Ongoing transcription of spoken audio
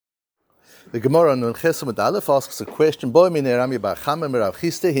The Gemara on Chesed Aleph asks a question.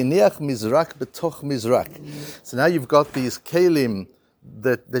 So now you've got these kalim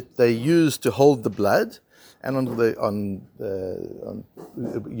that they use to hold the blood, and on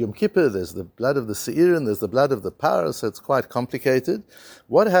Yom Kippur there's the blood of the seir and there's the blood of the par, so it's quite complicated.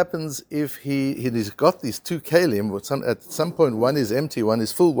 What happens if he's got these two kalim? At some point one is empty, one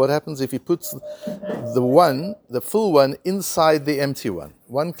is full. What happens if he puts the full one inside the empty one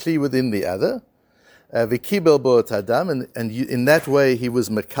kli within the other? V'kibel bo adam, and in that way he was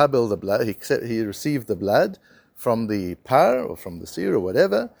mekabel the blood. He received the blood from the par or from the seir or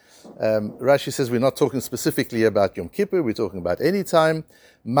whatever. Rashi says we're not talking specifically about Yom Kippur, we're talking about any time.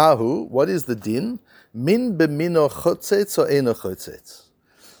 Mahu, what is the din? Min b'mino chotzetz or eno chotzetz?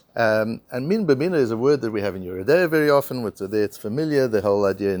 And min b'mino is a word that we have in Yeridea very often. It's familiar, the whole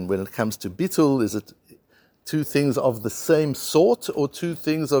idea. And when it comes to bitul, is it two things of the same sort or two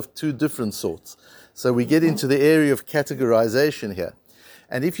things of two different sorts? So we get into the area of categorization here.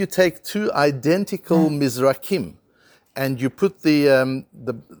 And if you take two identical mizrakim, and you put you're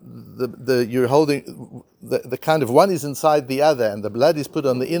holding the kind of one is inside the other, and the blood is put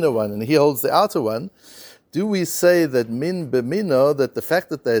on the inner one, and he holds the outer one. Do we say that min b'mino, that the fact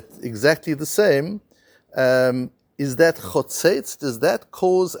that they're exactly the same, is that chotzetz? Does that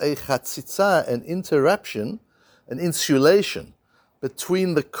cause a chatzitza, an interruption, an insulation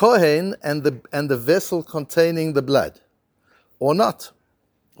between the kohen and the vessel containing the blood, or not,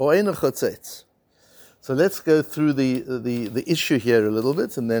 or eno chotzetz? So let's go through the issue here a little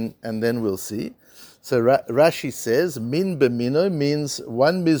bit, and then we'll see. So Rashi says min b'mino means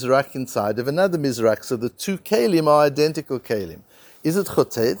one mizrak inside of another mizrak. So the two kalim are identical kalim. Is it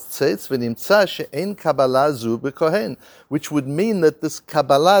chotzetz v'nimtza she'en kabbalah zu b'kohen, which would mean that this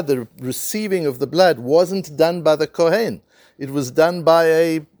kabbalah, the receiving of the blood, wasn't done by the kohen. It was done by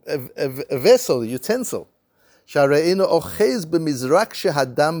a vessel, a utensil. Shareinu ochez b'mizrak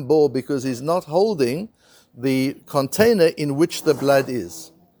shehadam bo, because he's not holding the container in which the blood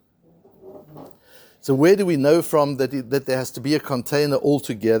is. So where do we know from that there has to be a container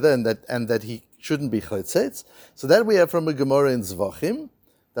altogether, and that he shouldn't be chotzetz? So that we have from a Gemara in Zvachim,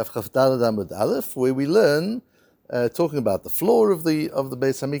 Daf Chaf Daled Amud Aleph, where we learn talking about the floor of the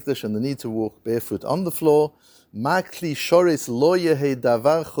Beis Hamikdash and the need to walk barefoot on the floor. Ma kli shores lo yehe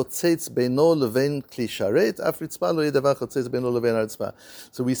davar chotzetz beino leven kli sharet, af ritzpa lo yehe davar chotzetz beino leven ritzpa.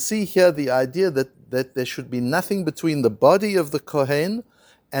 So we see here the idea that there should be nothing between the body of the kohen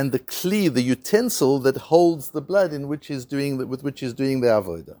and the kli, the utensil that holds the blood with which he's doing the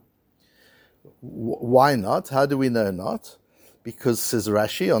avodah. Why not? How do we know not? Because, says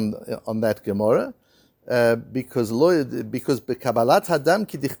Rashi on that Gemara, because bekabbalat hadam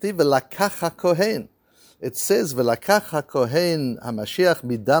ki dichtiv velakach hakohen. It says, "V'lakach hakohen hamashiach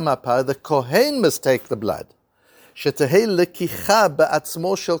midam hapar." The kohen must take the blood. Shetehei lekicha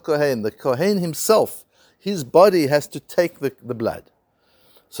be'atzmo shel kohen. The kohen himself, his body has to take the blood.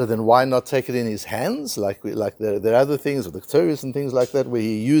 So then, why not take it in his hands, like there are other things, with the Torahs and things like that, where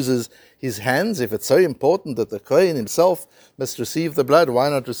he uses his hands? If it's so important that the kohen himself must receive the blood, why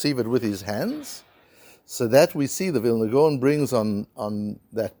not receive it with his hands? So that we see the Vilna Gaon brings on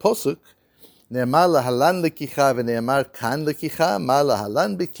that posuk. Ne'emar lahalan lekicha v'ne'emar kan lekicha, ma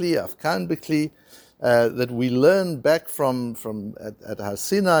lahalan b'kli, af kan b'kli, that we learn back from at Har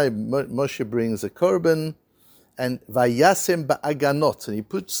Sinai. Moshe brings a korban, and vayasem ba'aganot, and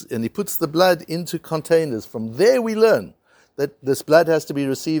he puts the blood into containers. From there we learn that this blood has to be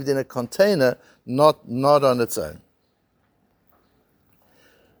received in a container, not on its own.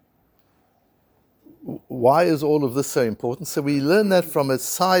 Why is all of this so important? So we learn that from a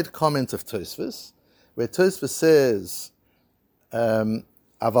side comment of Tosfos, where Tosfos says, "Aval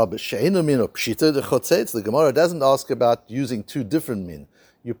b'she'enu min or pshita dechotzetz." The Gemara doesn't ask about using two different min.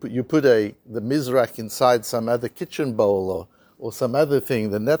 You put the mizrak inside some other kitchen bowl or some other thing,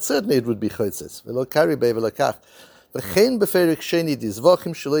 then that certainly it would be chotzetz. V'lo kari be'velakach. V'chein beferik sheni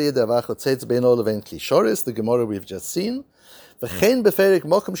dizvochim shelo yeh davar chotzetz beino leven kli shores. The Gemara we've just seen. V'chein beferik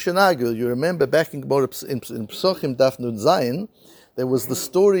mokum shenagil. You remember back in Psochim Daf Nun Zayin, there was the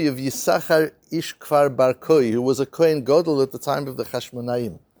story of Yisachar ish Kfar Bar Koi, who was a Kohen Gadol at the time of the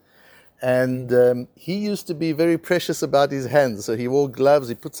Chashmonaim. And he used to be very precious about his hands. So he wore gloves,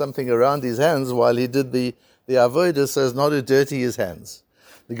 he put something around his hands while he did the avodah so as not to dirty his hands.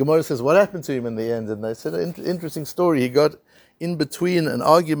 The Gemara says, what happened to him in the end? And they said, an interesting story. He got in between an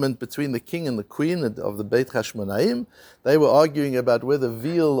argument between the king and the queen of the Beit Hashmonaim. They were arguing about whether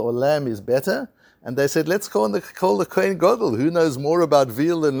veal or lamb is better. And they said, let's call the Kohen Gadol. Who knows more about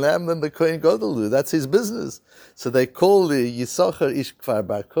veal and lamb than the Kohen Gadol do? That's his business. So they call the Yisachar Ish Kfar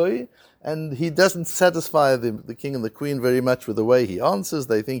Bar Koi, and he doesn't satisfy the king and the queen very much with the way he answers.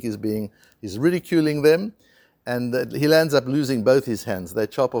 They think he's ridiculing them, and he ends up losing both his hands. They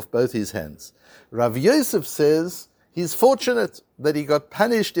chop off both his hands. Rav Yosef says he's fortunate that he got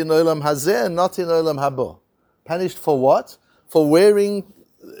punished in Olam Hazeh and not in Olam Habo. Punished for what? For wearing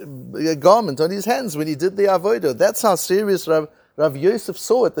a garment on his hands when he did the avodah. That's how serious Rav Yosef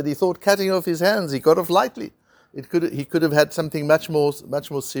saw it, that he thought cutting off his hands, he got off lightly. He could have had something much more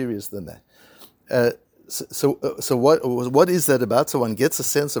serious than that. So what is that about? So one gets a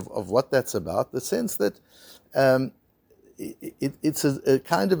sense of what that's about. The sense that it's a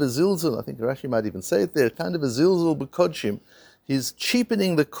kind of a zilzul. I think Rashi might even say it there. Kind of a zilzul b'kodshim. He's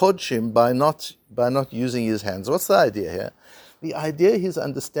cheapening the kodshim by not using his hands. What's the idea here? The idea is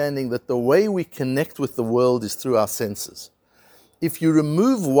understanding that the way we connect with the world is through our senses. If you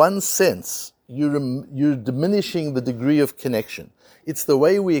remove one sense, you're diminishing the degree of connection. It's the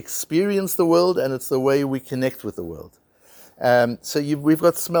way we experience the world, and it's the way we connect with the world. So we've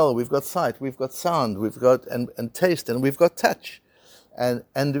got smell, we've got sight, we've got sound, we've got and taste, and we've got touch. And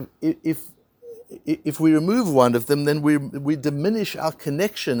if we remove one of them, then we diminish our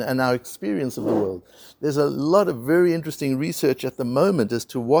connection and our experience of the world. There's a lot of very interesting research at the moment as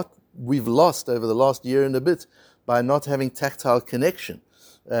to what we've lost over the last year and a bit by not having tactile connection.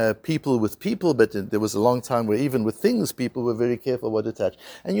 People with people, but there was a long time where even with things, people were very careful what to touch.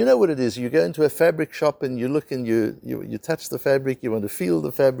 And you know what it is, you go into a fabric shop and you look and you touch the fabric, you want to feel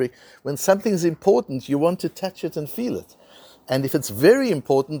the fabric. When something's important, you want to touch it and feel it. And if it's very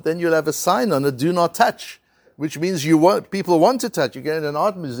important, then you'll have a sign on it, do not touch, which means people want to touch. You go in an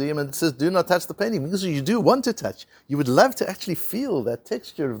art museum and it says, do not touch the painting, because you do want to touch. You would love to actually feel that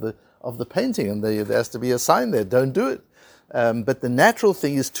texture of the painting, and there has to be a sign there, don't do it. But the natural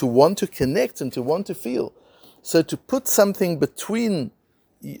thing is to want to connect and to want to feel. So to put something between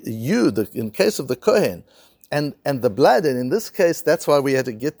in the case of the Kohen, and the blood, and in this case, that's why we had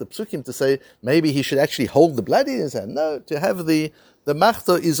to get the psukim to say maybe he should actually hold the blood in his hand. No, to have the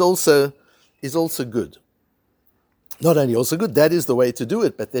machto is also good. Not only also good, that is the way to do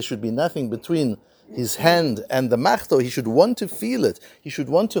it, but there should be nothing between his hand and the machto. He should want to feel it. He should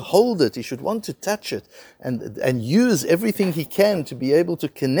want to hold it. He should want to touch it and use everything he can to be able to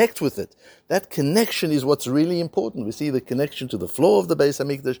connect with it. That connection is what's really important. We see the connection to the floor of the Beis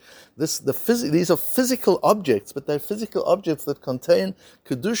Hamikdash. These are physical objects, but they're physical objects that contain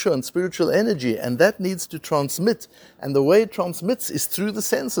kedusha and spiritual energy, and that needs to transmit. And the way it transmits is through the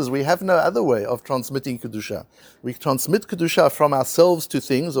senses. We have no other way of transmitting kedusha. We transmit kedusha from ourselves to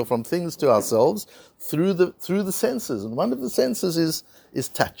things, or from things to ourselves, through the senses, and one of the senses is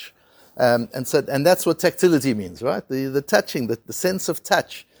touch, and that's what tactility means, right? The touching, the sense of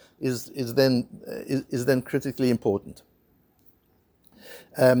touch is then critically important.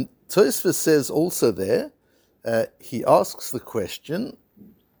 Tosfos says also there, he asks the question,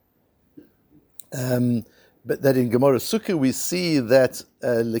 but that in Gemara Sukkah we see that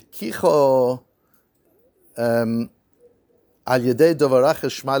lekicho al yedei dovaracha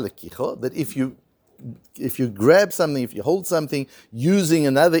shma lekicho, that if you grab something, if you hold something using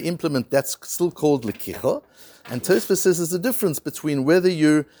another implement, that's still called lekicho. And Tosfos says there's a difference between whether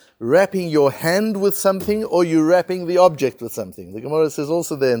you're wrapping your hand with something or you're wrapping the object with something. The Gemara says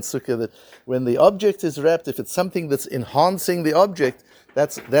also there in Sukkah that when the object is wrapped, if it's something that's enhancing the object,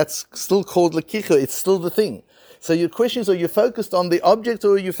 that's still called lekicho. It's still the thing. So your question is, are you focused on the object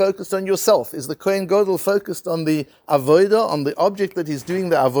or are you focused on yourself? Is the Kohen Gadol focused on the avodah, on the object that he's doing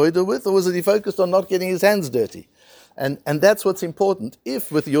the avodah with, or is he focused on not getting his hands dirty? And that's what's important.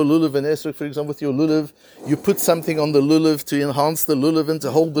 If with your lulav and esrog, for example, with your lulav, you put something on the lulav to enhance the lulav and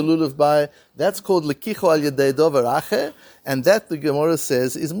to hold the lulav by, that's called lekicho al yedei dover acher, and that the Gemara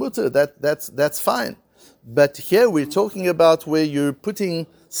says is mutter. That's fine. But here we're talking about where you're putting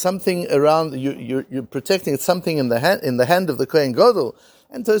something around, you're protecting something in the hand of the Kohen Gadol.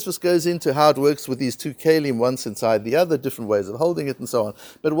 And Tosfos goes into how it works with these two kelim, once inside the other, different ways of holding it and so on.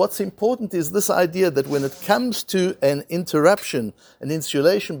 But what's important is this idea that when it comes to an interruption, an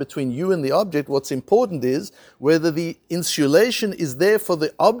insulation between you and the object, what's important is whether the insulation is there for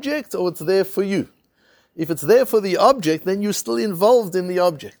the object or it's there for you. If it's there for the object, then you're still involved in the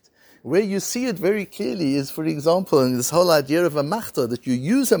object. Where you see it very clearly is, for example, in this whole idea of a machta, that you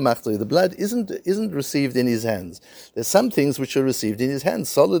use a machta, the blood isn't received in his hands. There's some things which are received in his hands,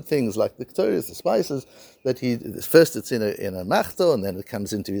 solid things like the ketores, the spices, that first it's in a machto, and then it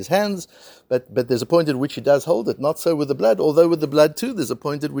comes into his hands, but there's a point at which he does hold it. Not so with the blood, although with the blood too, there's a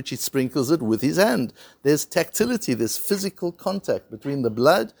point at which he sprinkles it with his hand. There's tactility, there's physical contact between the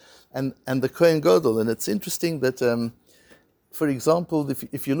blood and the Kohen Gadol. And it's interesting that, for example,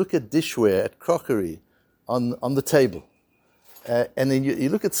 if you look at dishware, at crockery on the table, and then you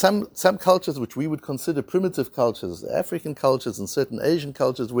look at some cultures which we would consider primitive cultures, African cultures and certain Asian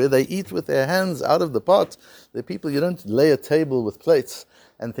cultures, where they eat with their hands out of the pot. They're people, you don't lay a table with plates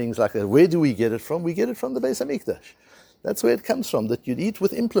and things like that. Where do we get it from? We get it from the Beis HaMikdash. That's where it comes from, that you'd eat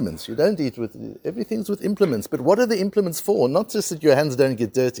with implements. You don't eat everything's with implements. But what are the implements for? Not just that your hands don't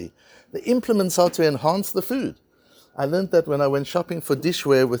get dirty. The implements are to enhance the food. I learned that when I went shopping for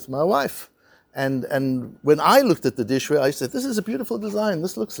dishware with my wife. And when I looked at the dishware, I said, this is a beautiful design.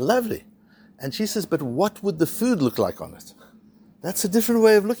 This looks lovely. And she says, but what would the food look like on it? That's a different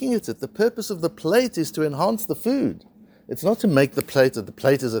way of looking at it. The purpose of the plate is to enhance the food. It's not to make the plate, that the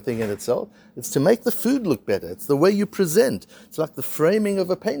plate is a thing in itself. It's to make the food look better. It's the way you present. It's like the framing of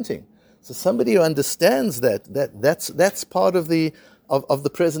a painting. So somebody who understands that's part of the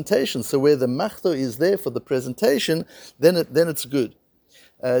presentation. So where the machto is there for the presentation, then it's good.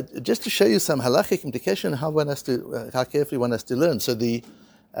 Just to show you some halachic implication, how carefully one has to learn. So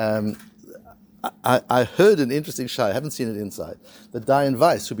I heard an interesting shayla. I haven't seen it inside. The Dayan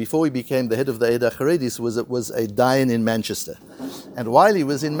Weiss, who before he became the head of the Eidah Haredis, was a Dayan in Manchester. And while he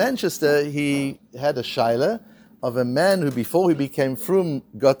was in Manchester, he had a shayla of a man who before he became frum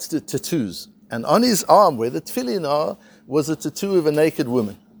got tattoos. And on his arm, where the tefillin are, was a tattoo of a naked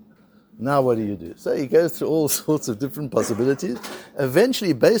woman. Now what do you do? So he goes through all sorts of different possibilities.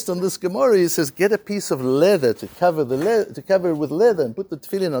 Eventually, based on this Gemara, he says, get a piece of leather to cover it with leather and put the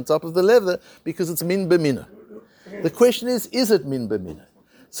tefillin on top of the leather because it's min b'mina. The question is it min b'mina?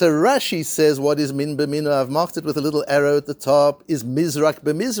 So Rashi says, what is min b'mina? I've marked it with a little arrow at the top, is mizrak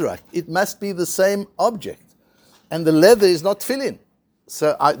b'mizrak. It must be the same object. And the leather is not tefillin.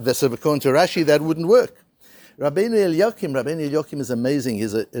 So according to Rashi, that wouldn't work. Rabbeinu Eliakim is amazing.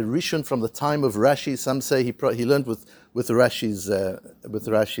 He's a Rishon from the time of Rashi. Some say he learned with Rashi's.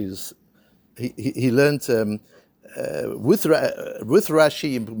 He learned with Rashi.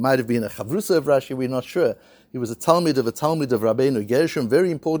 He might have been a chavrusa of Rashi. We're not sure. He was a Talmud of Rabbeinu Gershom. Very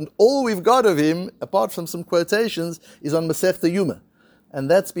important. All we've got of him, apart from some quotations, is on Masechta Yuma,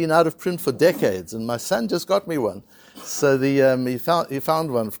 and that's been out of print for decades. And my son just got me one. So he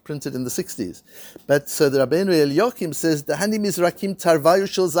found one printed in the 60s. But so the Rabbeinu Eliakim says, "Dahani mizrakim tarvayu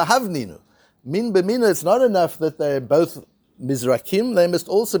shel zahav ninu." Min b'mina, it's not enough that they're both mizrakim; they must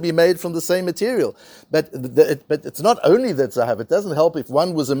also be made from the same material. But it's not only that zahav. It doesn't help if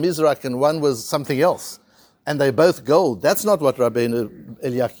one was a mizrak and one was something else, and they're both gold. That's not what Rabbeinu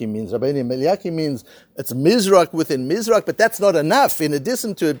Eliakim means. Rabbeinu Eliakim means it's mizrak within mizrak, but that's not enough. In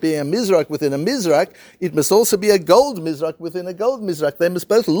addition to it being a mizrak within a mizrak, it must also be a gold mizrak within a gold mizrak. They must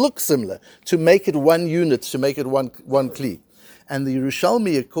both look similar to make it one unit, to make it one kli. And the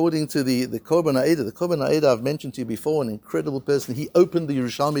Yerushalmi, according to the Korban Ha'edah I've mentioned to you before, an incredible person. He opened the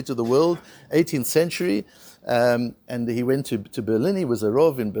Yerushalmi to the world, 18th century. And he went to Berlin. He was a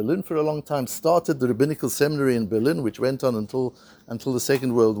Rov in Berlin for a long time, started the rabbinical seminary in Berlin, which went on until the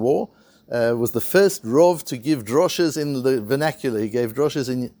Second World War. Was the first Rov to give droshes in the vernacular. He gave droshes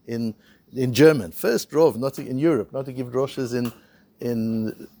in German. First Rov, not in Europe, not to give droshes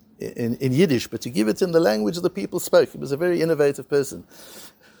in Yiddish, but to give it in the language the people spoke. He was a very innovative person.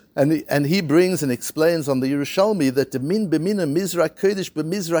 And he brings and explains on the Yerushalmi that the min b'mina mizrak kodesh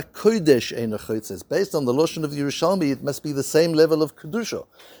b'mizrak kodesh ein achotzes. Based on the Lashon of the Yerushalmi, it must be the same level of kedusha.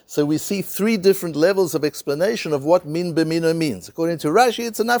 So we see three different levels of explanation of what min b'mina means. According to Rashi,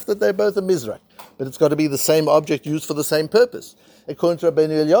 it's enough that they're both a mizrak, but it's got to be the same object used for the same purpose. According to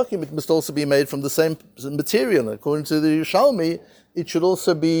Rabbeinu Eliakim, it must also be made from the same material. According to the Yerushalmi, it should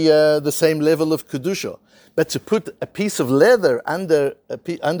also be the same level of kedusha. But to put a piece of leather under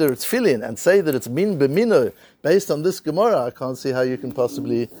its tefillin and say that it's min b'mino based on this Gemara, I can't see how you can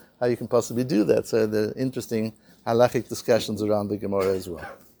possibly do that. So there are interesting halachic discussions around the Gemara as well.